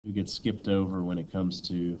who gets skipped over when it comes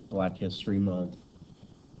to Black History Month.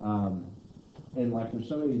 Um, and like there's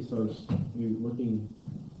some of these folks who looking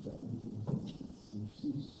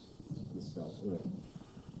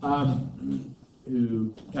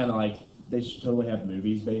who kind of like they should totally have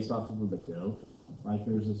movies based off of them, but don't. Like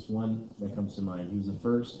there's this one that comes to mind. He was the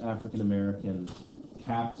first African American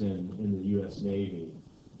captain in the U.S. Navy,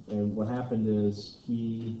 and what happened is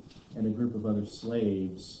he and a group of other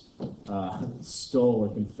slaves stole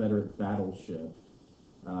a Confederate battleship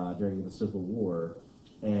during the Civil War,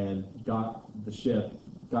 and got the ship,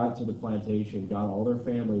 got to the plantation, got all their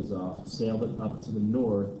families off, sailed it up to the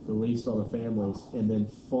north, released all the families, and then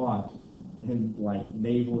fought in like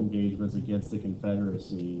naval engagements against the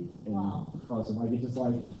Confederacy. And caused like it's just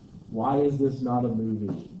like, why is this not a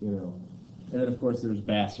movie? You know. And then of course there's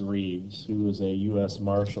Bass Reeves, who was a U.S.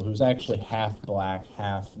 Marshal, who's actually half black,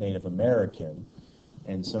 half Native American.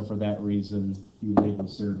 And so for that reason, he was able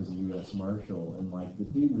to serve as a U.S. Marshal. And like the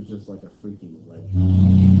dude was just like a freaking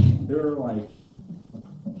legend. There are like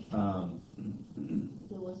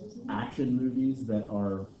action movies that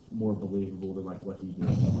are more believable than like what he did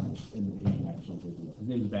in actual video. His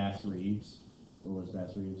name is Bass Reeves, or was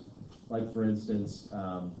Bass Reeves. Like for instance,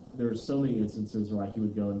 there's so many instances where like he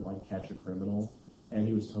would go and like catch a criminal, and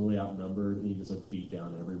he was totally outnumbered, and he just like beat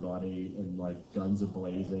down everybody, and like guns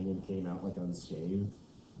a-blazing, and came out like unscathed.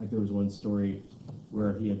 Like there was one story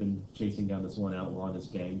where he had been chasing down this one outlaw, and his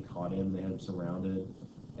gang caught him, and they had him surrounded,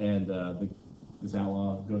 and this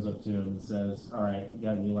outlaw goes up to him and says, "All right, you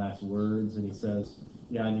got any last words?" And he says,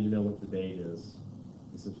 "Yeah, I need to know what the date is."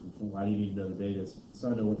 He says, "Why do you need to know the date is?" "So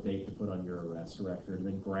I know what date to put on your arrest record." And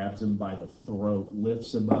then grabs him by the throat,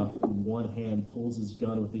 lifts him up in one hand, pulls his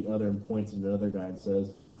gun with the other, and points at the other guy and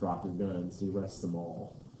says, "Drop your guns." He arrests them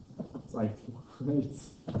all. It's like,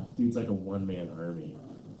 dude's like a one-man army.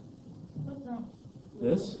 What's that?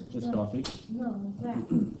 This is coffee. No, what's that?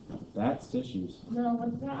 That's tissues. No,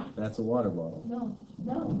 what's that? That's a water bottle. No,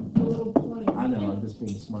 the little plane. I know, I'm just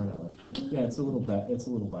being smart at it. Yeah, it's a little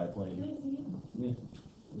biplane. Yeah.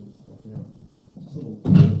 Just a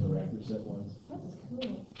little director set ones. That's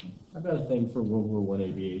cool. I've got a thing for World War I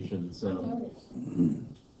aviation, I so. noticed.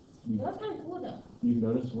 That's kind of cool though. You've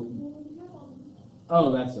noticed? Oh,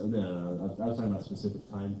 that's, no, I was talking about a specific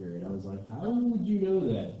time period. I was like, how would you know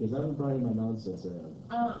that? Because I've been bringing my nonsense around.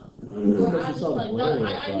 Well, I You was saw the like, Blair no,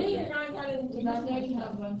 Witch I knew Project. you're not kind of, because I know you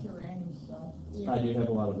have a bunch of random stuff. I do have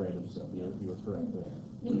a lot of random stuff. You were correct there.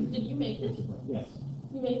 Did you make this? Yes.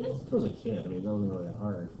 You made this? I was a kid. I mean, that wasn't really that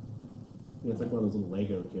hard. Yeah, it's like one of those little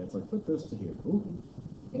Lego kits. Like, put this to here. Ooh.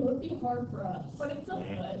 It would be hard for us, but it's so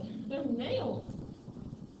good. They're nails.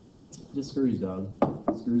 Just screws, dog.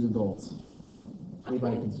 Screws and bolts.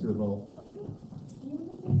 Anybody can screw a bolt.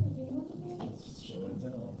 Show and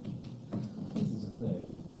tell. This is a thing.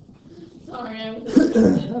 Sorry, I was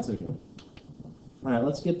That's okay. All right,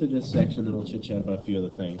 let's get through this section, then we'll chit-chat about a few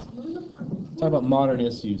other things. Talk about modern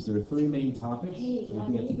issues. There are three main topics.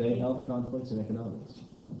 Looking at today, health, conflicts, and economics.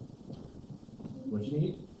 What you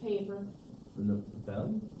need? paper. From the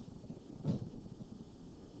pen?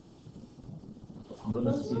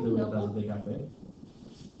 Let's see who does they got big.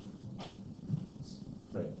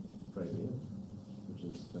 Right here. Which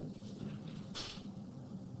is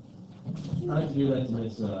I like to do that to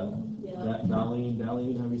Miss Darlene, how do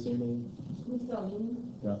you say her name? Miss Darlene.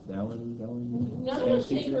 Darlene? None of us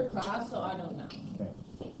take her class, so I don't know. Okay.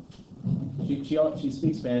 She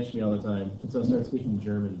speaks Spanish to me all the time, and so I started speaking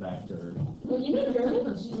German back to her. Well, you know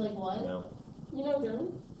German? She's like, what? No. You know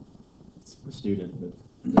German? A student, but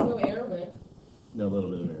You know Arabic? know a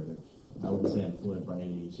little bit of Arabic. I wouldn't say I'm fluent by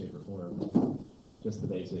any shape or form. Just the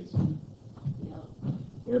basics. Yeah.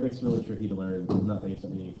 Arabic's really tricky to learn. Nothing to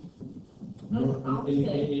me.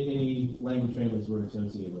 Any language families we're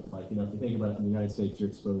associated with, like, if you think about it, in the United States, you're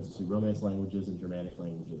exposed to Romance languages and Germanic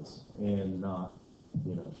languages, and not,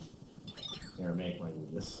 Aramaic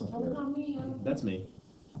languages. That's me.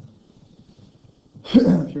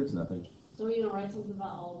 I'm sure it's nothing. So we're gonna write something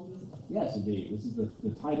about all of these? Yes, indeed. This is the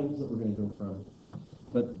titles that we're going to go from.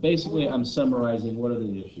 But basically, I'm summarizing what are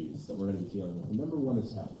the issues that we're going to be dealing with. And number one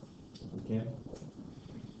is health. Okay?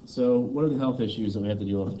 So, what are the health issues that we have to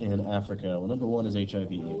deal with in Africa? Well, number one is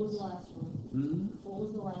HIV/AIDS. What was the last one? Hmm? What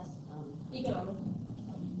was the last economic?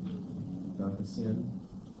 Dr. Sin.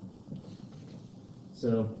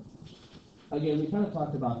 So, again, we kind of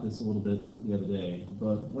talked about this a little bit the other day,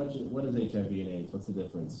 but what is HIV and AIDS? What's the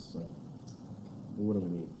difference? What do we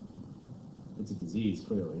mean? It's a disease,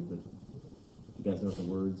 clearly, but you guys know what the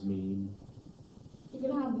words mean? You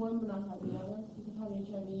can have one but not have the other. You can have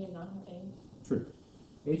HIV and not have AIDS. True.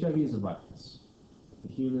 HIV is a virus. The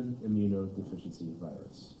human immunodeficiency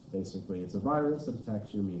virus. Basically, it's a virus that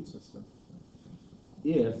attacks your immune system.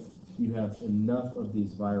 If you have enough of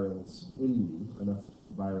these virals in you, enough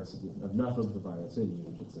of the virus in you,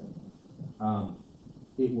 I should say,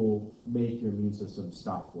 it will make your immune system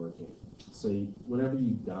stop working. So whenever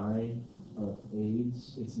you die of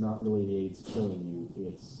AIDS, it's not really AIDS killing you,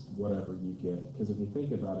 it's whatever you get. Because if you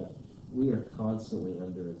think about it, we are constantly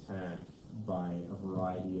under attack by a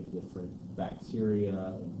variety of different bacteria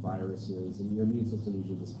and viruses, and your immune system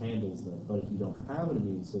usually just handles them. But if you don't have an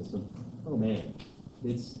immune system, oh man,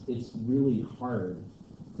 it's really hard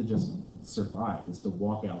to just survive. It's to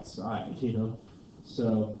walk outside, you know?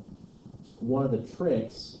 So one of the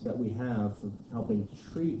tricks that we have for helping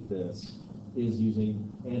treat this is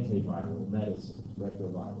using antiviral medicine,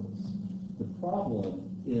 retrovirals. The problem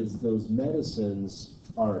is those medicines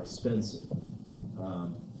are expensive.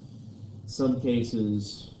 Some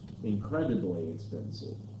cases, incredibly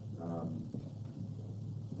expensive.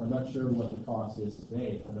 I'm not sure what the cost is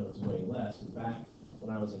today. I know it's way less. Back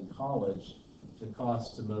when I was in college, the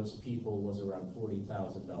cost to most people was around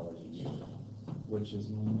 $40,000 a year, which is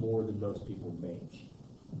more than most people make.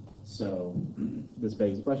 So this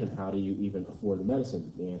begs the question, how do you even afford the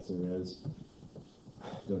medicine? The answer is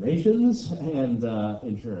donations and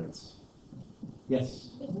insurance.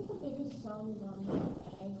 Yes? Isn't the biggest sums on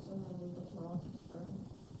eggs and then the smallest sperm?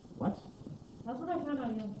 What? That's what I found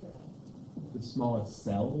out yesterday. The smallest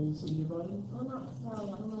cells in your body? Well, not cells,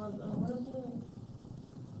 I don't know, what is it?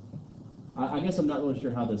 I guess I'm not really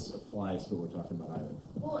sure how this applies to what we're talking about either.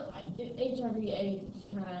 Well, HIV AIDS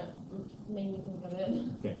kind of made me think of it.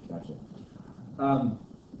 Okay, gotcha.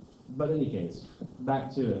 But in any case,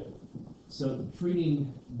 back to it. So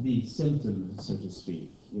treating the symptoms, so to speak,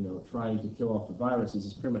 trying to kill off the viruses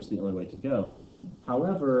is pretty much the only way to go.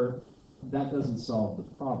 However, that doesn't solve the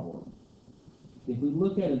problem. If we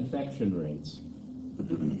look at infection rates,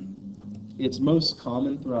 it's most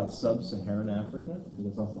common throughout sub-Saharan Africa, because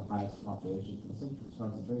it's also the highest population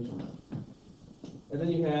concentration. And then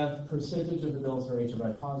you have percentage of adults who are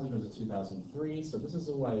HIV positive as of 2003, so this is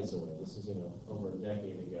a ways away. This is, over a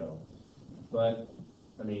decade ago. But,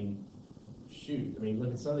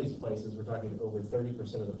 look at some of these places, we're talking over 30%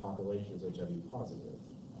 of the population is HIV positive.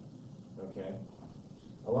 Okay?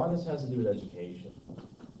 A lot of this has to do with education.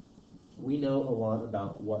 We know a lot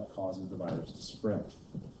about what causes the virus to spread.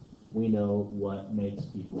 We know what makes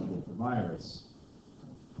people get the virus.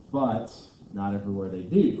 But not everywhere they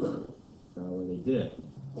do. Not where they did.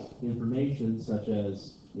 Information such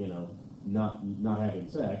as, not having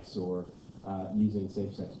sex or using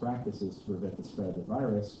safe-sex practices to prevent the spread of the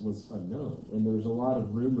virus was unknown. And there's a lot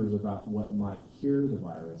of rumors about what might cure the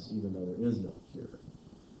virus, even though there is no cure.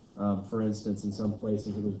 For instance, in some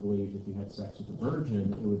places it was believed if you had sex with a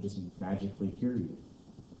virgin, it would just magically cure you,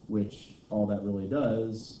 which all that really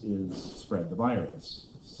does is spread the virus.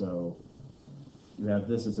 So you have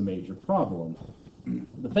this as a major problem.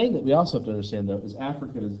 The thing that we also have to understand, though, is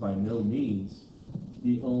Africa is by no means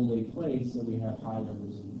the only place that we have high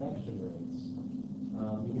numbers of infection rates.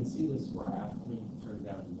 You can see this graph. Let me turn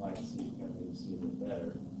down the light so you can maybe see a bit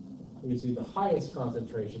better. You can see the highest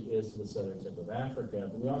concentration is to the southern tip of Africa,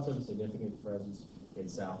 but we also have a significant presence in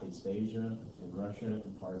Southeast Asia, in Russia,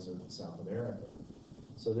 and parts of South America.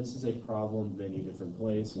 So this is a problem in many different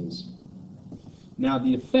places. Now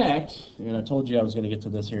the effect, and I told you I was going to get to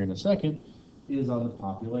this here in a second, is on the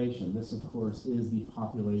population. This, of course, is the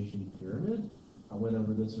population pyramid. I went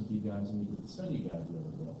over this with you guys when we did the study guide the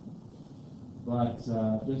other day. But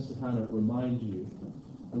just to kind of remind you,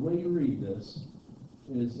 the way you read this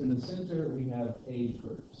is in the center we have age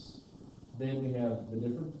groups. Then we have the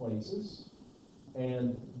different places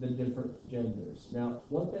and the different genders. Now,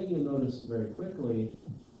 one thing you'll notice very quickly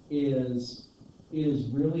is it is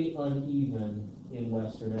really uneven in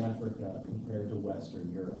Western Africa compared to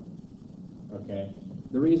Western Europe. Okay?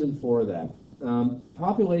 The reason for that,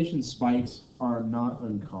 population spikes are not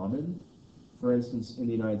uncommon. For instance, in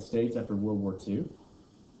the United States after World War II,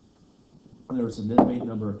 there was a significant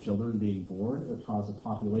number of children being born that caused a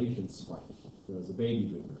population spike. There was the baby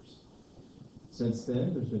boomers. Since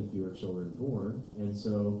then, there's been fewer children born, and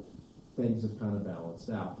so things have kind of balanced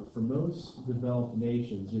out. But for most developed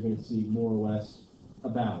nations, you're going to see more or less a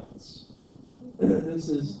balance. This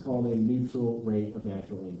is called a neutral rate of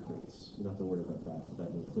natural increase. You don't have to worry about that, what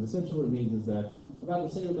that means. But essentially what it means is that about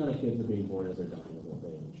the same amount of kids are being born as they're dying of old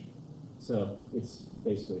age. So it's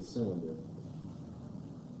basically a cylinder.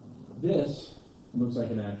 This looks like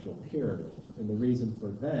an actual pyramid, and the reason for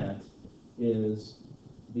that is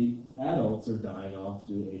the adults are dying off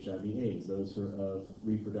due to HIV/AIDS. Those who are of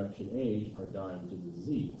reproduction age are dying due to the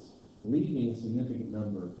disease. leaving a significant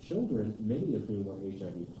number of children, many of whom are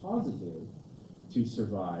HIV positive, to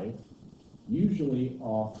survive, usually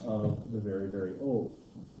off of the very, very old,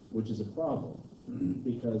 which is a problem.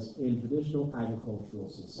 Because in traditional agricultural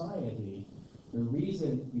society, the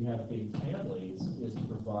reason you have big families is to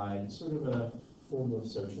provide sort of a form of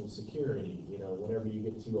social security. You know, whenever you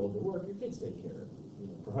get too old to work, your kids take care of you, you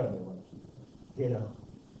know, provide their life. You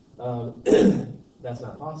know, that's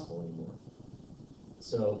not possible anymore.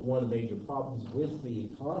 So one of the major problems with the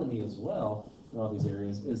economy as well in all these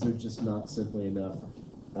areas is there's just not simply enough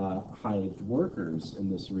high-aged workers in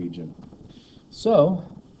this region. So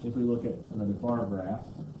if we look at another bar graph,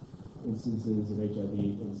 instances of HIV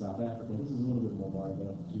in South Africa, this is a little bit more modern than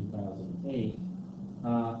up to 2008,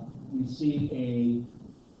 we see a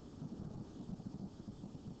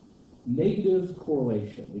negative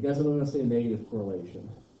correlation. You guys know what I'm going to say, a negative correlation?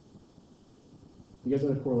 You guys know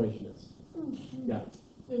what a correlation is? Yeah.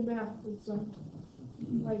 In math, it's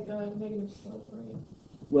like a negative slope, right?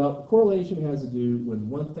 Well, correlation has to do when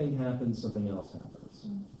one thing happens, something else happens.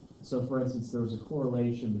 So, for instance, there was a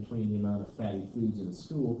correlation between the amount of fatty foods in a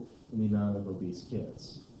school and the amount of obese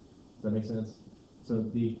kids. Does that make sense? So,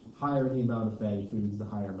 the higher the amount of fatty foods, the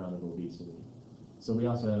higher amount of obesity. So, we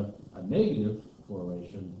also have a negative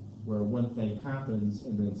correlation where one thing happens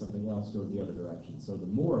and then something else goes the other direction. So, the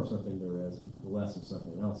more of something there is, the less of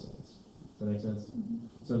something else is. Does that make sense?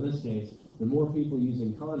 So, in this case, the more people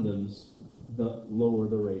using condoms, the lower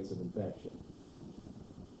the rates of infection.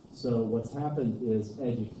 So what's happened is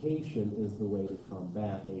education is the way to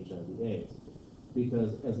combat HIV/AIDS,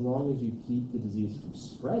 because as long as you keep the disease from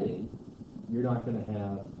spreading, you're not going to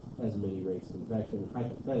have as many rates of infection.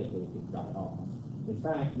 Hypothetically, it could die off. In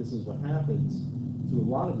fact, this is what happens to a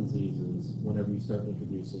lot of diseases whenever you start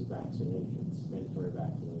introducing vaccinations, mandatory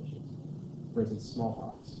vaccinations. For instance,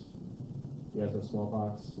 smallpox. You guys know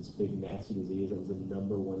smallpox, this big nasty disease that was the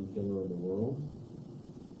 #1 killer in the world?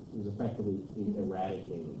 It was effectively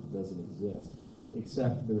eradicated, it doesn't exist.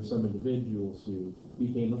 Except there are some individuals who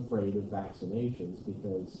became afraid of vaccinations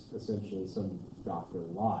because essentially some doctor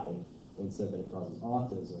lied and said that it causes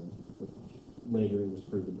autism, but later it was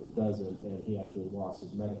proven it doesn't, and he actually lost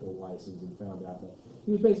his medical license and found out that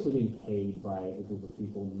he was basically being paid by a group of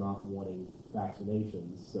people not wanting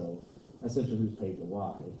vaccinations, so essentially he was paid to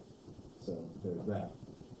lie. So there's that.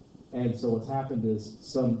 And so what's happened is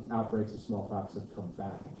some outbreaks of smallpox have come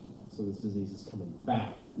back. So this disease is coming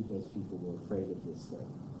back because people were afraid of this thing.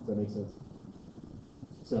 Does that make sense?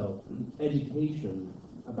 So education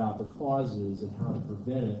about the causes and how to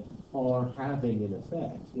prevent it are having an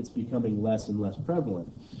effect. It's becoming less and less prevalent.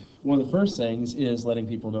 One of the first things is letting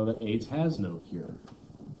people know that AIDS has no cure.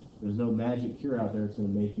 There's no magic cure out there that's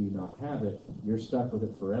going to make you not have it. You're stuck with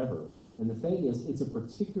it forever. And the thing is, it's a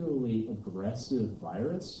particularly aggressive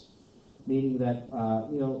virus, meaning that,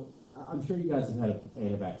 you know, I'm sure you guys have had an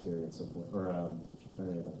antibacterial at some point, or not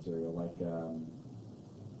antibacterial, like,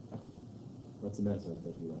 what's the medicine I'm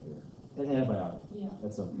thinking about here? An antibiotic. Yeah.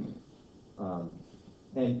 That's something.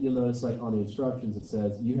 And you'll notice, like, on the instructions, it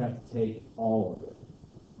says you have to take all of it.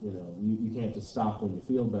 You know, you can't just stop when you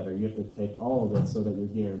feel better. You have to take all of it so that you're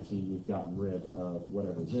guaranteed you've gotten rid of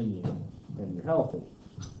whatever's in you and you're healthy.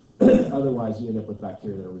 Otherwise, you end up with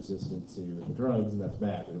bacteria that are resistant to the drugs, and that's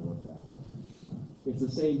bad. We don't want that. It's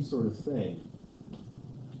the same sort of thing.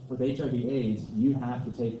 With HIV/AIDS, you have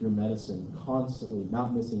to take your medicine constantly,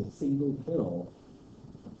 not missing a single pill,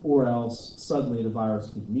 or else suddenly the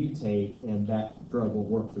virus could mutate and that drug won't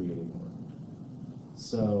work for you anymore.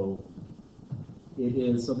 So it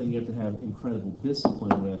is something you have to have incredible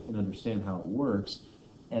discipline with and understand how it works,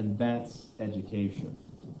 and that's education.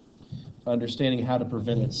 Understanding how to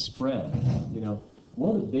prevent its spread. You know,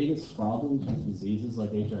 one of the biggest problems with diseases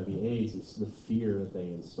like HIV/AIDS is the fear that they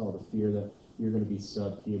install, the fear that you're going to be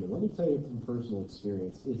subhuman. Let me tell you from personal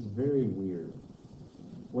experience, it's very weird.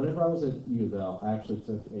 Whenever I was at U of L, I actually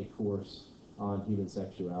took a course on human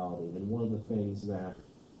sexuality, and one of the things that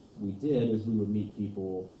we did is we would meet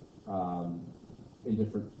people in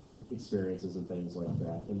different experiences and things like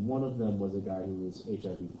that. And one of them was a guy who was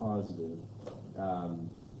HIV positive,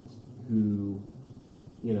 who,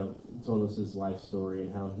 you know, told us his life story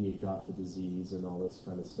and how he had got the disease and all this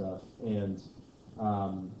kind of stuff. And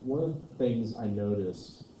one of the things I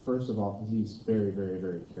noticed, first of all, he's very, very,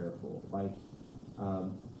 very careful. Like,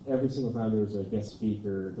 every single time there was a guest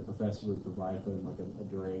speaker, the professor would provide for him like a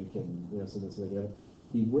drink and, you know, something like that.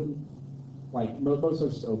 He wouldn't, like, most of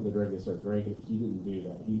us just open the drink and start drinking. He didn't do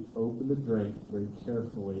that. He opened the drink very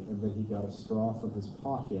carefully, and then he got a straw from his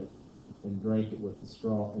pocket and drank it with the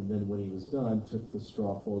straw, and then when he was done, took the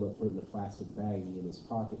straw, folded up, put it in a plastic baggie in his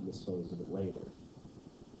pocket, and disposed of it later.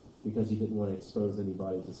 because he didn't want to expose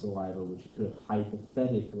anybody to saliva, which could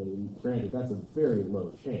hypothetically, granted, that's a very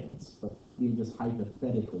low chance, but even just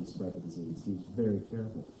hypothetically spread the disease. He was very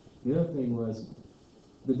careful. The other thing was,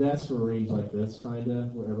 the desks were arranged like this, kind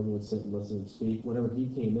of, where everyone would sit and listen and speak. Whenever he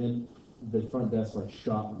came in, the front desk like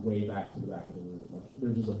shot way back to the back of the room. Like,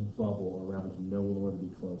 there's just a bubble around him. No one wanted to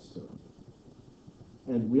be close to him.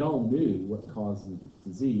 And we all knew what caused the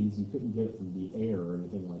disease. You couldn't get it from the air or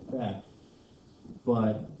anything like that.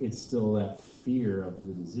 But it's still that fear of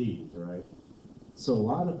the disease, right? So a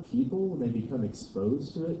lot of people, when they become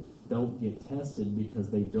exposed to it, don't get tested because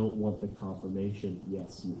they don't want the confirmation,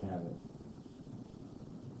 yes, you have it.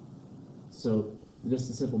 So just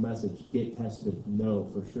a simple message, get tested, know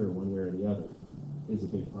for sure, one way or the other, is a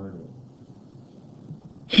big part of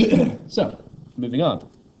it. So, moving on.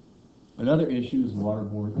 Another issue is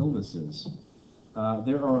waterborne illnesses.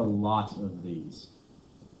 There are a lot of these.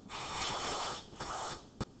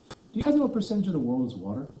 Do you guys know what percentage of the world is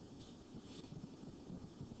water?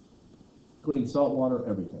 Including salt water,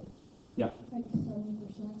 everything. Yeah. Like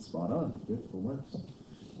 7%. Spot on. Good, full marks.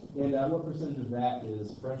 And what percentage of that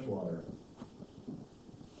is fresh water?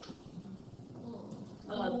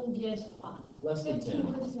 Yes. Less than 10.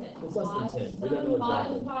 15%. It's less than 10. We don't know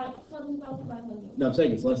exactly. 7,500. No, I'm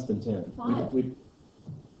saying it's less than 10. Five.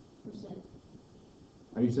 Percent.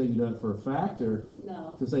 Are you saying you know it for a fact, or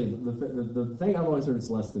No. to say the thing I've always heard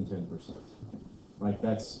is less than 10%? Like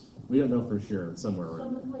that's, we don't know for sure. It's somewhere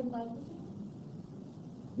around. 7.5%.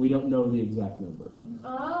 We don't know the exact number.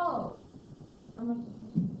 Oh.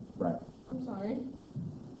 Right. I'm sorry.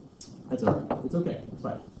 That's all right. It's okay. It's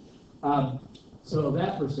fine. So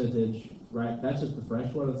that percentage, right, that's just the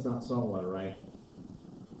fresh water, that's not salt water, right?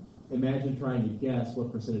 Imagine trying to guess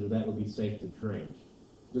what percentage of that would be safe to drink.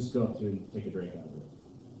 Just go up to and take a drink out of it.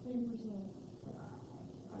 3%.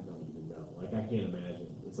 I don't even know. Like, I can't imagine.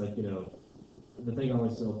 It's like, you know, the thing I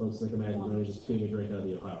always tell folks, like, imagine just taking a drink out of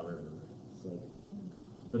the Ohio River. It's like,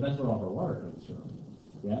 but that's where all of our water comes from.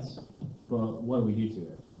 Yes? But what do we do to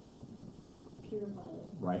it? Purify it.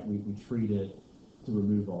 Right? We treat it to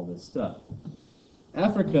remove all this stuff.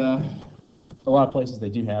 Africa, a lot of places they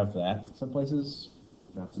do have that. Some places,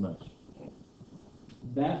 not so much.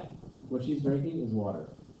 That, what she's drinking is water.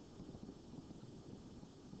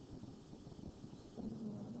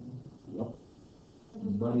 Yep.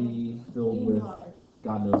 Muddy, filled with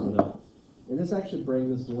God knows what else. And this actually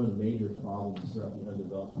brings us to one of the major problems throughout the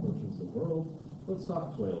undeveloped portions of the world. Let's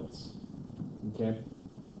talk toilets. Okay?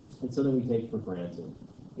 It's something we take for granted.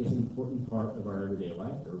 It's an important part of our everyday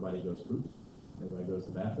life. Everybody goes poop. Everybody goes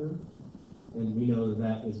to the bathroom. And we know that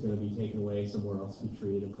that is going to be taken away somewhere else to be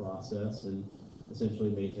treated and processed and essentially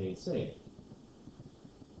maintained safe.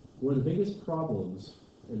 One of the biggest problems,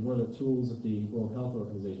 and one of the tools that the World Health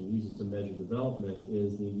Organization uses to measure development,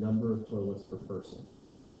 is the number of toilets per person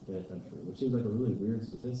in a country, which seems like a really weird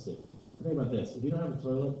statistic. Think about this. If you don't have a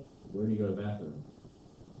toilet, where do you go to the bathroom?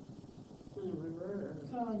 In a river.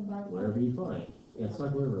 Wherever you find. Yeah, it's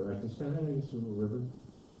like a river, right? There's kind of a river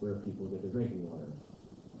where people get their drinking water,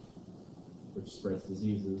 which spreads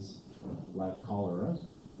diseases like cholera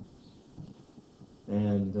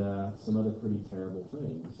and some other pretty terrible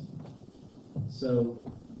things. So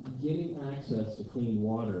getting access to clean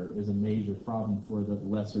water is a major problem for the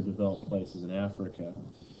lesser developed places in Africa.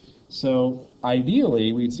 So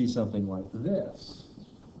ideally, we'd see something like this.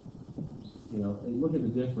 You know, and look at the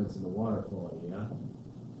difference in the water quality, yeah?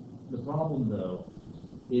 The problem, though,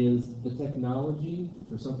 is the technology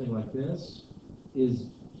for something like this is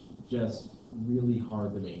just really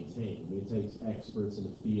hard to maintain. It takes experts in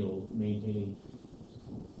the field maintaining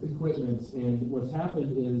equipment, and what's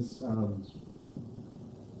happened is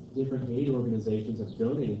different aid organizations have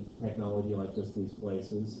donated technology like this to these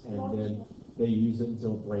places, and then they use it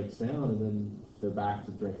until it breaks down, and then they're back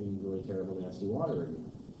to drinking really terrible, nasty water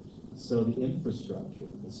again. So the infrastructure,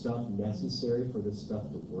 the stuff necessary for this stuff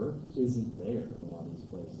to work, isn't there in a lot of these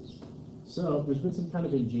places. So there's been some kind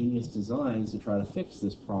of ingenious designs to try to fix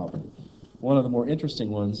this problem. One of the more interesting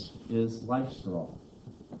ones is LifeStraw.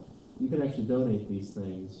 You can actually donate these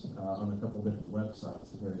things on a couple different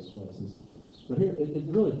websites at various places. But here, it's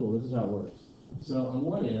really cool. This is how it works. So on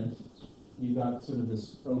one end, you've got sort of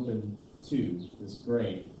this open tube, this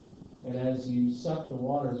grate, and as you suck the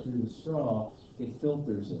water through the straw, it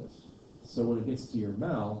filters it. So when it gets to your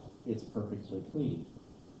mouth, it's perfectly clean.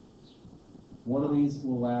 One of these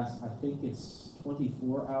will last, I think it's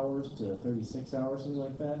 24 hours to 36 hours, something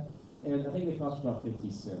like that. And I think they cost about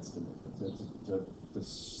 50 cents to make, to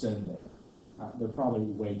send there. They're probably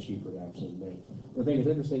way cheaper to actually make. The thing that's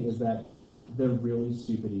interesting is that they're really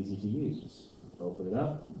stupid easy to use. Open it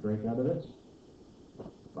up, drink out of it,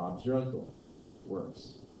 Bob's your uncle.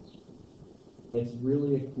 Works. It's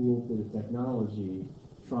really a cool bit of technology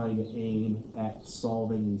trying to aim at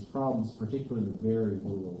solving these problems, particularly in the very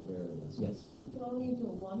rural areas. Yes? You can only use it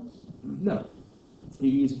once. No. You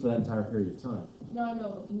use it for that entire period of time. No, I know,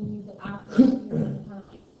 but can you use it after? Kind of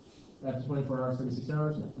like, After 24 hours, 36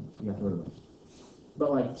 hours, no. You got to order them.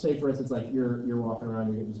 But like, say for instance, like you're walking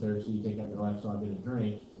around, you're getting thirsty, you take out your laptop, get a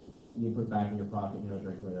drink, and you put it back in your pocket, and you have a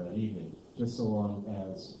drink later that evening, just so long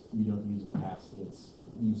as you don't use it past its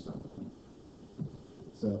use time.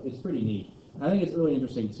 So it's pretty neat. I think it's really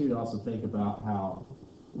interesting too to also think about how,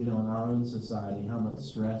 in our own society, how much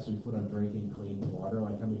stress we put on drinking clean water.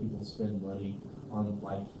 Like how many people spend money on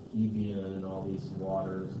like Evian and all these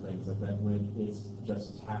waters and things like that when it's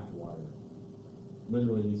just tap water.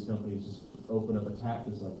 Literally, these companies just open up a tap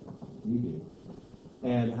just like you do.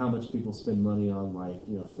 And how much people spend money on like,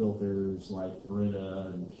 filters like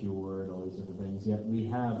Brita and Pure and all these different things. Yet we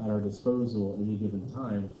have at our disposal at any given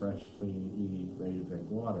time fresh, clean, easy, ready to drink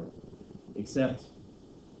water. Except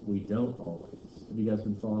we don't always. Have you guys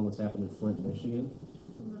been following what's happened in Flint, Michigan?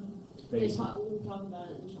 We Basically, talk about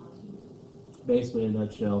it in Johnson. basically in a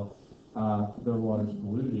nutshell, their water's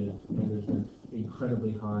polluted and there's been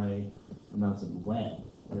incredibly high amounts of lead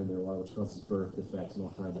in their water, which causes birth defects and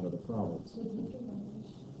all kinds of other problems. with Zika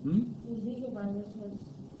virus. Hmm? The Zika virus has,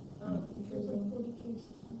 there's like 40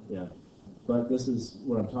 cases. Yeah. But this is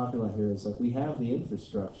what I'm talking about here is like we have the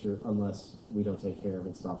infrastructure unless we don't take care of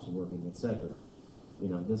it, stops working, etc.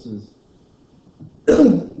 This is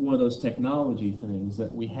one of those technology things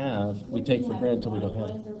that we have, we take for granted until we don't have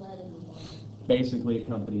it. Why is there lead in the water? Basically,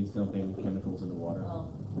 companies dumping chemicals in the water. Oh,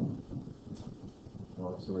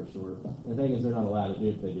 Long story short. The thing is, they're not allowed to do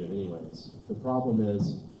it, they do it anyways. The problem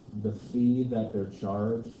is, the fee that they're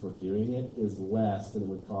charged for doing it is less than it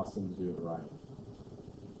would cost them to do it right.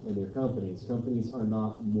 And they're companies. Companies are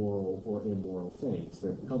not moral or immoral things.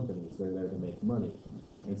 They're companies. They're there to make money.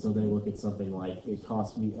 And so they look at something like, it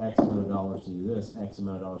costs me X amount of dollars to do this, X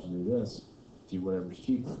amount of dollars to do this, do whatever's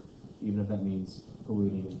cheaper, even if that means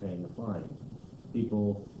polluting and paying a fine.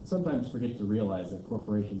 People sometimes forget to realize that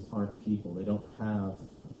corporations aren't people. They don't have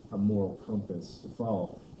a moral compass to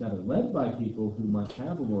follow. Now, they're led by people who might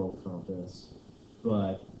have a moral compass,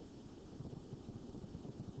 but,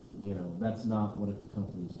 that's not what a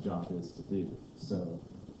company's job is to do. So,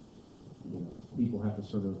 people have to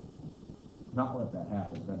sort of not let that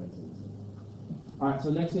happen, if that makes any sense. All right,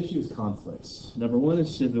 so next issue is conflicts. Number one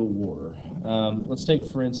is civil war. Let's take,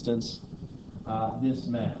 for instance, this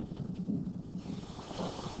map.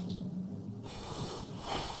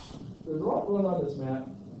 There's a lot going on this map,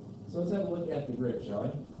 so let's have a look at the grid, shall we?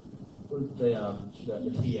 What the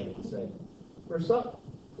TM say? First up,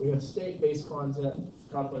 we have state-based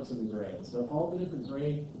conflicts in the grain. So all the different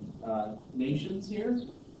grain nations here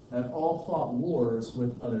have all fought wars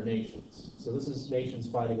with other nations. So this is nations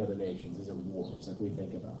fighting other nations. These are wars, like we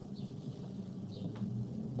think about.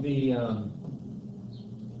 The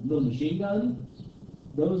little machine gun,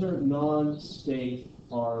 those are non-state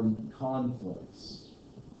armed conflicts.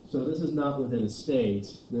 So this is not within a state,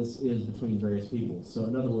 this is between various peoples. So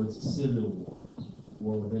in other words, civil war,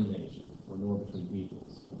 war within nations, or war between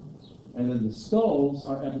peoples. And then the skulls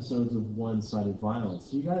are episodes of one-sided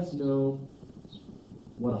violence. So you guys know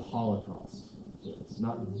what a Holocaust is.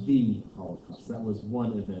 Not the Holocaust. That was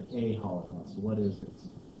one event, a Holocaust. What is it?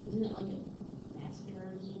 isn't it like a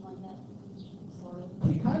massacre or something like that? Sort of.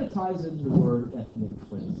 It kind of ties into the word ethnic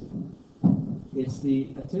cleansing. It's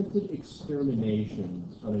the attempted extermination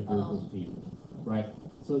of a group of people, right?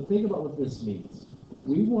 So think about what this means.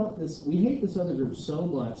 We hate this other group so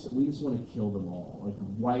much that we just want to kill them all, like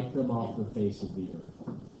wipe them off the face of the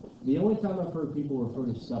earth. The only time I've heard people refer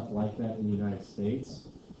to stuff like that in the United States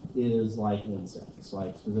is like insects,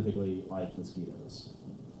 like specifically like mosquitoes.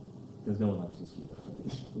 Because no one likes mosquitoes.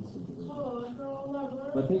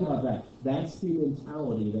 But think about that. That's the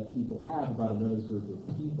mentality that people have about another group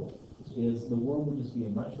of people, is the world would just be a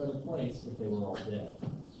much better place if they were all dead.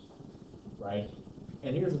 Right?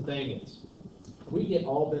 And here's the thing is, we get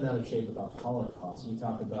all bent out of shape about the Holocaust. We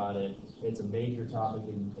talk about it. It's a major topic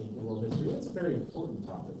in world history. It's a very important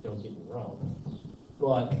topic, don't get me wrong.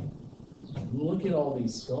 But look at all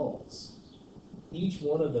these skulls. Each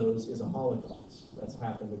one of those is a Holocaust that's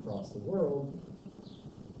happened across the world,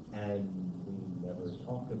 and we never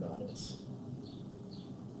talk about it.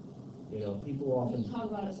 People We often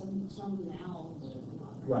talk about it some now, but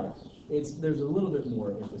not. right. There's a little bit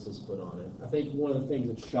more emphasis put on it. I think one of the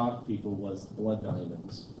things that shocked people was blood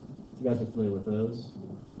diamonds. You guys are familiar with those?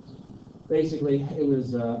 Basically, it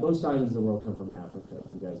was most diamonds in the world come from Africa,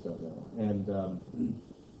 if you guys don't know. And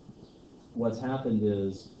what's happened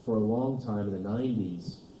is, for a long time in the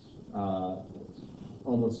 90s,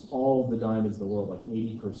 almost all of the diamonds in the world, like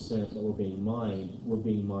 80% that were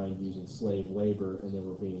being mined using slave labor,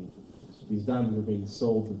 and these diamonds were being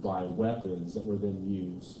sold to buy weapons that were then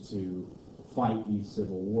used to fight these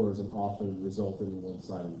civil wars, and often resulted in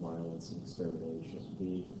one-sided violence and extermination.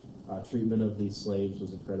 The treatment of these slaves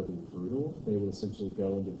was incredibly brutal. They would essentially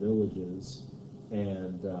go into villages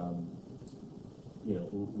and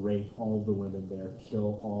rape all the women there,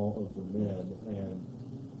 kill all of the men, and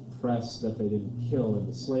press that they didn't kill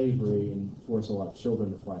into slavery, and force a lot of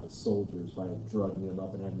children to fight as soldiers by drugging them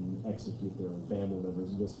up and having them execute their own family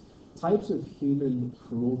members. And just types of human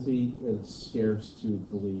cruelty is scarce to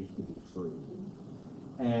believe to be true.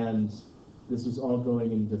 And this is all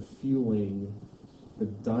going into fueling the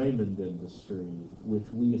diamond industry, which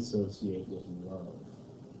we associate with love.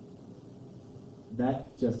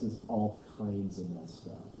 That just is all kinds of messed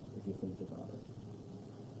up, if you think about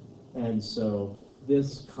it. And so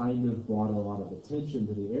this kind of brought a lot of attention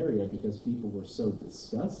to the area because people were so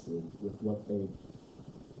disgusted with what they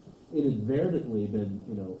inadvertently been,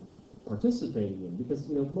 participating in. Because,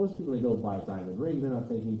 most people, they go buy a diamond ring, they're not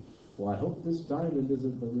thinking, well, I hope this diamond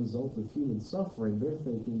isn't the result of human suffering. They're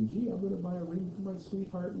thinking, gee, I'm going to buy a ring for my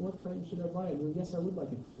sweetheart, and what kind should I buy? And well, yes, I would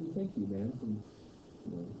like it. Thank you, man, from,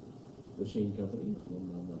 the Shane Company.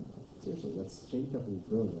 No. Seriously, that's Shane Company's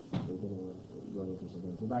brilliant. They're going to run into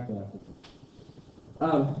something. So back to Africa.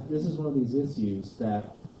 This is one of these issues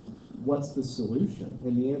that, what's the solution?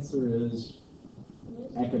 And the answer is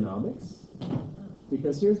economics.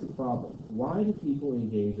 Because here's the problem. Why do people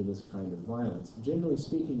engage in this kind of violence? Generally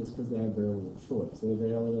speaking, it's because they have very little choice.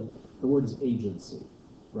 The word is agency,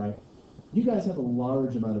 right? You guys have a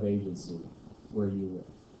large amount of agency where you live.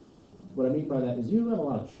 What I mean by that is you have a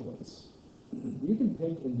lot of choice. You can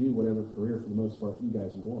pick and do whatever career, for the most part, you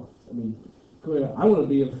guys want. I mean, clearly, I want to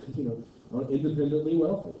be, independently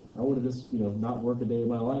wealthy. I want to just, not work a day of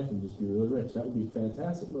my life and just be really rich. That would be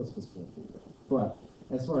fantastic. Most of us can't do that. But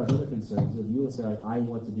as far as other concerns, if you would say, I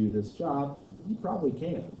want to do this job, you probably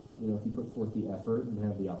can. If you put forth the effort and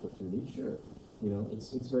have the opportunity, sure.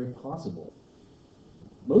 It's very possible.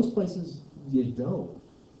 Most places, you don't.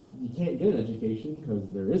 You can't get an education because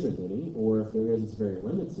there isn't any, or if there is, it's very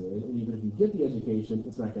limited. And even if you get the education,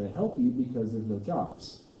 it's not going to help you because there's no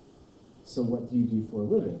jobs. So what do you do for a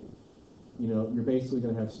living? You're basically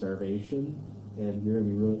going to have starvation, and you're going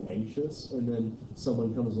to be really anxious, and then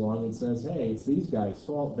someone comes along and says, hey, it's these guys'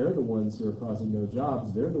 fault. They're the ones who are causing no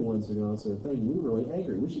jobs. They're the ones who are doing all sort of thing. We're really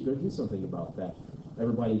angry. We should go do something about that.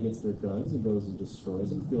 Everybody gets their guns and goes and destroys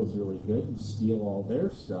them, feels really good. You steal all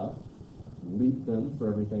their stuff, loot them for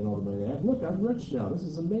everything, all the money they have. Look, I'm rich now. This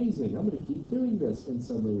is amazing. I'm going to keep doing this. And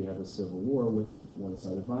suddenly we have a civil war with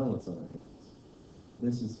one-sided violence on our hands.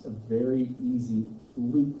 This is a very easy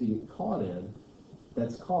loop to get caught in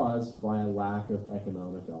that's caused by a lack of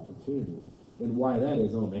economic opportunity. And why that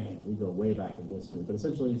is, oh man, we go way back in history, but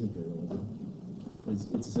essentially it's imperialism.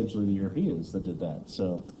 It's essentially the Europeans that did that.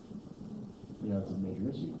 So, it's a major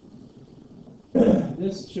issue.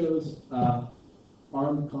 This shows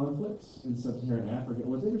armed conflicts in sub-Saharan Africa.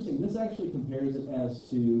 What's interesting, this actually compares it as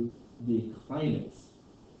to the climates.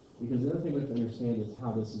 Because the other thing we have to understand is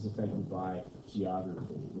how this is affected by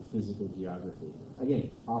geography, the physical geography.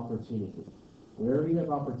 Again, opportunity. Wherever you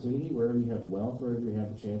have opportunity, wherever you have wealth, wherever you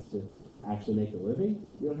have a chance to actually make a living,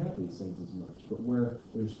 you don't have these things as much. But where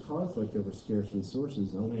there's conflict over scarce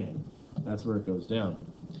resources, oh man, that's where it goes down.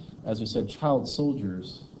 As we said, child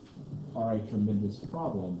soldiers are a tremendous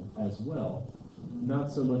problem as well.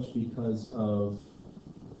 Not so much because of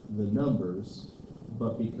the numbers,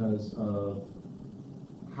 but because of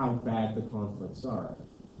how bad the conflicts are.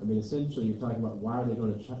 I mean, essentially, you're talking about why are they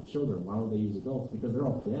going to children? Why would they use adults? Because they're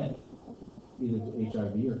all dead, either to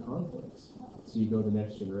HIV or conflicts. So you go to the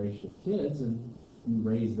next generation of kids and you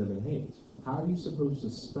raise them in hate. How are you supposed to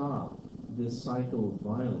stop this cycle of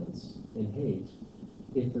violence and hate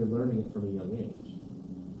if they're learning it from a young age?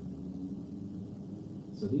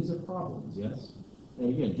 So these are problems, yes? And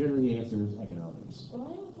again, generally the answer is economics.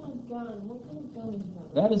 Why don't I have gun? What kind of gun is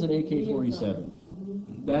that? That is an AK-47.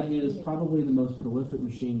 That is probably the most prolific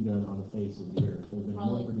machine gun on the face of the earth. They've been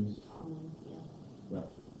more produced. Yeah.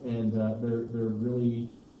 And they're really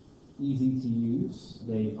easy to use.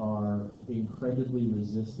 They are incredibly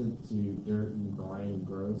resistant to dirt and grime and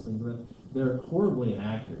growth, things like that. They're horribly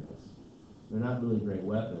inaccurate. They're not really great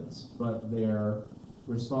weapons, but they're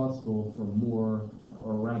responsible for more,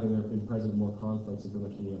 or rather they've been present in more conflicts than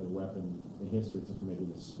much any other weapon in history, except for maybe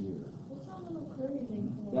the spear. What's that little curvy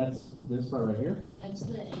thing for? That's this part right here. That's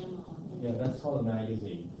the ammo. Yeah, that's called a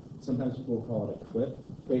magazine. Sometimes people call it a clip.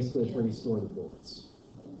 Basically, it's where you store the bullets.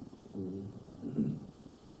 Mhm.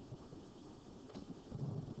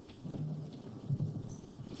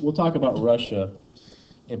 We'll talk about Russia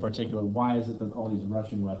in particular. Why is it that all these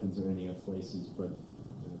Russian weapons are in places? But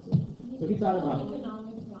so we talk about.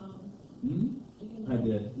 Economics, Hmm? I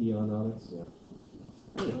did economics. Yeah.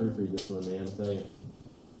 I did proofread this one, man. I tell you.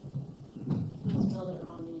 Spell it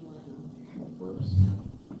wrong anyway. Works.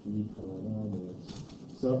 Economics.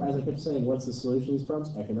 So as I kept saying, what's the solution to these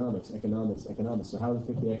problems? Economics, economics, economics. So how do we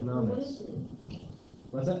fix the What economics? is it?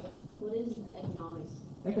 What's that? What is economics?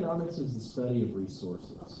 Economics is the study of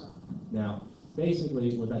resources. Now,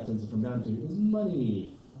 basically, what that tends to come down to is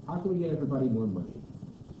money. How can we get everybody more money?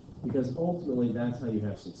 Because ultimately, that's how you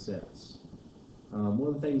have success. One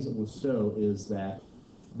of the things that will show is that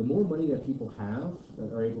the more money that people have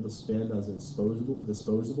that are able to spend as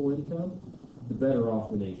disposable income, the better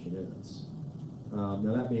off the nation is.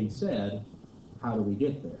 Now, that being said, how do we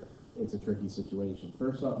get there? It's a tricky situation.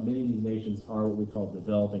 First off, many of these nations are what we call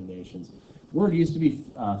developing nations. Word used to be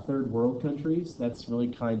third world countries. That's really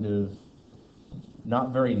kind of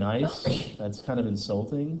not very nice. That's kind of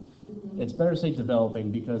insulting. It's better to say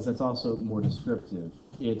developing because that's also more descriptive.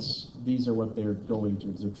 These are what they're going to.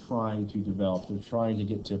 They're trying to develop. They're trying to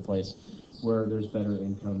get to a place where there's better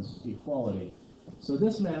income equality. So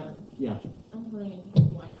this map, yeah. I'm putting in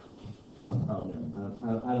white. Oh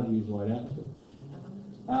no, I don't use whiteout.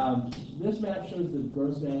 This map shows the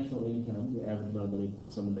gross national income, the average amount of money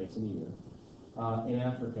someone makes in a year, in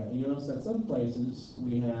Africa. And you notice that some places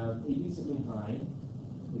we have a decently high,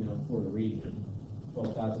 for the region,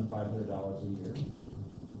 $12,500 a year,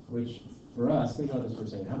 which for us, think about this for a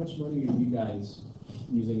second. How much money are you guys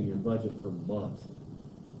using in your budget per month?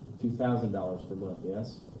 $2,000 per month,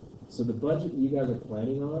 yes? So the budget you guys are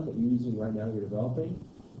planning on, that you're using right now, you're developing,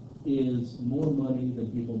 is more money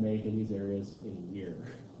than people make in these areas in a year.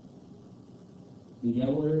 The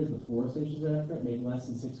yellow areas, the forest stations in Africa, make less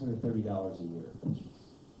than $630 a year.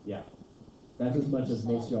 Yeah. That's as much as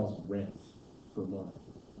most y'all's rent per month.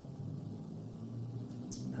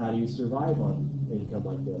 How do you survive on income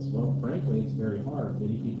like this? Well, frankly, it's very hard.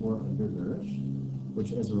 Many people are undernourished,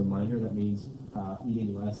 which, as a reminder, that means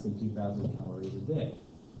eating less than 2,000 calories a day.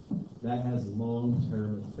 That has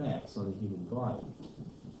long-term effects on the human body.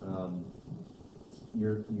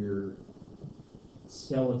 Your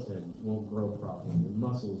skeleton won't grow properly. Your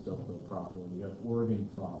muscles don't grow properly. You have organ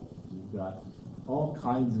problems. You've got all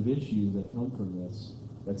kinds of issues that come from this,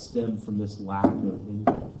 that stem from this lack of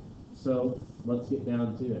income. So let's get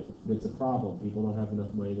down to it. It's a problem. People don't have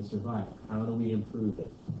enough money to survive. How do we improve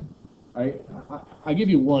it? I give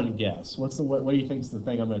you one guess. What do you think is the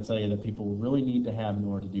thing I'm going to tell you that people really need to have in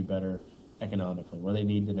order to do better economically? What do they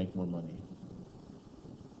need to make more money?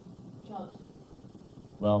 Jobs.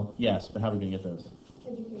 Well, yes, but how are we going to get those?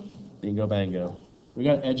 Education. Bingo bango. We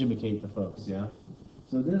got to educate the folks, yeah?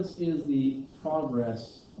 So this is the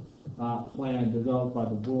progress plan developed by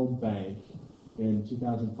the World Bank in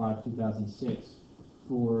 2005-2006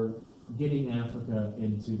 for getting Africa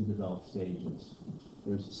into the developed stages.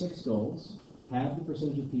 There's 6 goals: halve the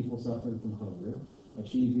percentage of people suffering from hunger,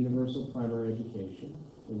 achieve universal primary education,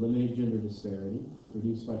 eliminate gender disparity,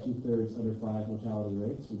 reduce by 2/3 under 5 mortality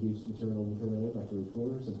rates, reduce maternal and maternal by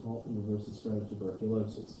 3/4, and halt and reverse the spread of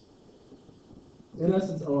tuberculosis. In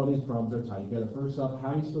essence, all these problems are tied together. First off,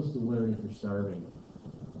 how are you supposed to learn if you're starving?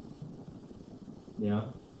 Yeah?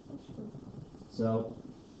 So,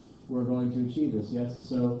 we're going to achieve this, yes?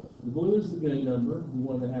 So, the blue is the good number. We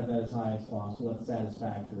want to have that as high as possible. That's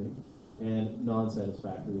satisfactory. And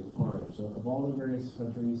non-satisfactory is orange. So, of all the various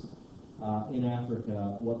countries in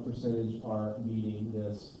Africa, what percentage are meeting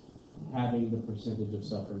this, having the percentage of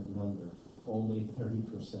suffering from hunger? Only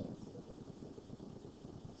 30%.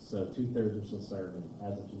 So 2/3 are still starving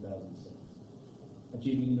as of 2006.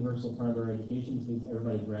 Achieving universal primary education means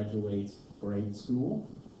everybody graduates grade school,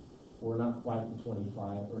 or not quite the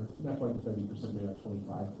 25, or not quite the 30%, maybe like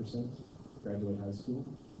 25% graduate high school.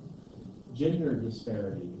 Gender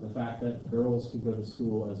disparity, the fact that girls can go to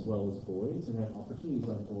school as well as boys and have opportunities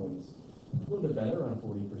like boys, a little bit better, around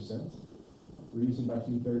 40%. Reducing by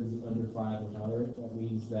 2/3 the under 5 mortality rate, that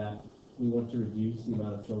means that we want to reduce the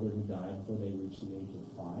amount of children who die before they reach the age of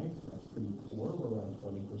 5. That's pretty poor, we're around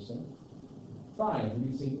 20%. 5,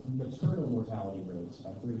 reducing maternal mortality rates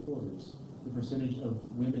by 3/4. The percentage of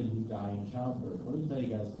women who die in childbirth. Let me tell you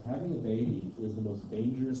guys, having a baby is the most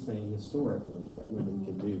dangerous thing historically that women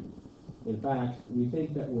can do. In fact, we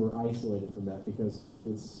think that we're isolated from that because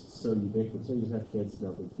it's so ubiquitous. So you just have kids,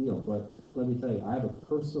 no big deal. But let me tell you, I have a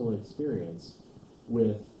personal experience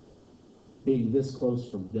with being this close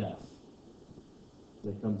from death.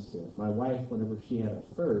 when it comes to it. My wife, whenever she had it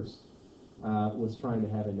first, was trying to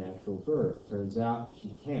have a natural birth. Turns out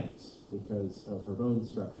she can't because of her bone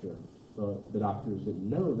structure. But the doctors didn't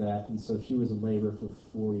know that, and so she was in labor for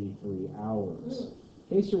 43 hours.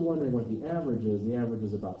 In case you're wondering what the average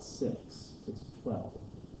is about 6 to 12.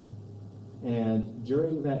 And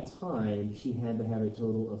during that time, she had to have a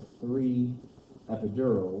total of 3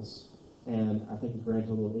 epidurals, and I think a grand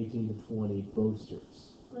total of 18 to 20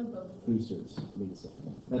 boosters. Boosters, I mean to say.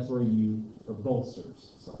 That's where you, or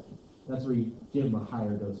bolsters, sorry. That's where you give them a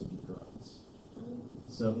higher dosage of drugs.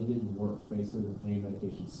 So it didn't work. Basically, the pain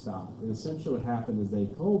medication stopped. And essentially what happened is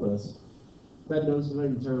they told us that those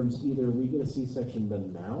terms, either we get a C-section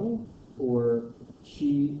done now, or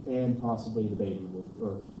she and possibly the baby will,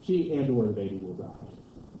 or she and or the baby will die.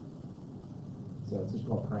 So it's just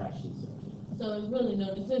called crash C-section. So there's really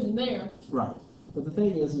no decision there. Right. But the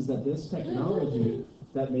thing is that this technology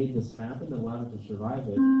that made this happen and allowed her to survive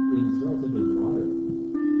it is relatively modern.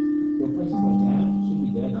 In places like that,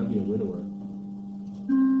 she'd be dead, I'd be a widower.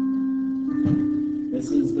 This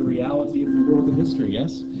is the reality of the world of history,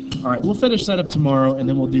 yes? All right, we'll finish that up tomorrow, and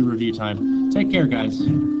then we'll do review time. Take care, guys.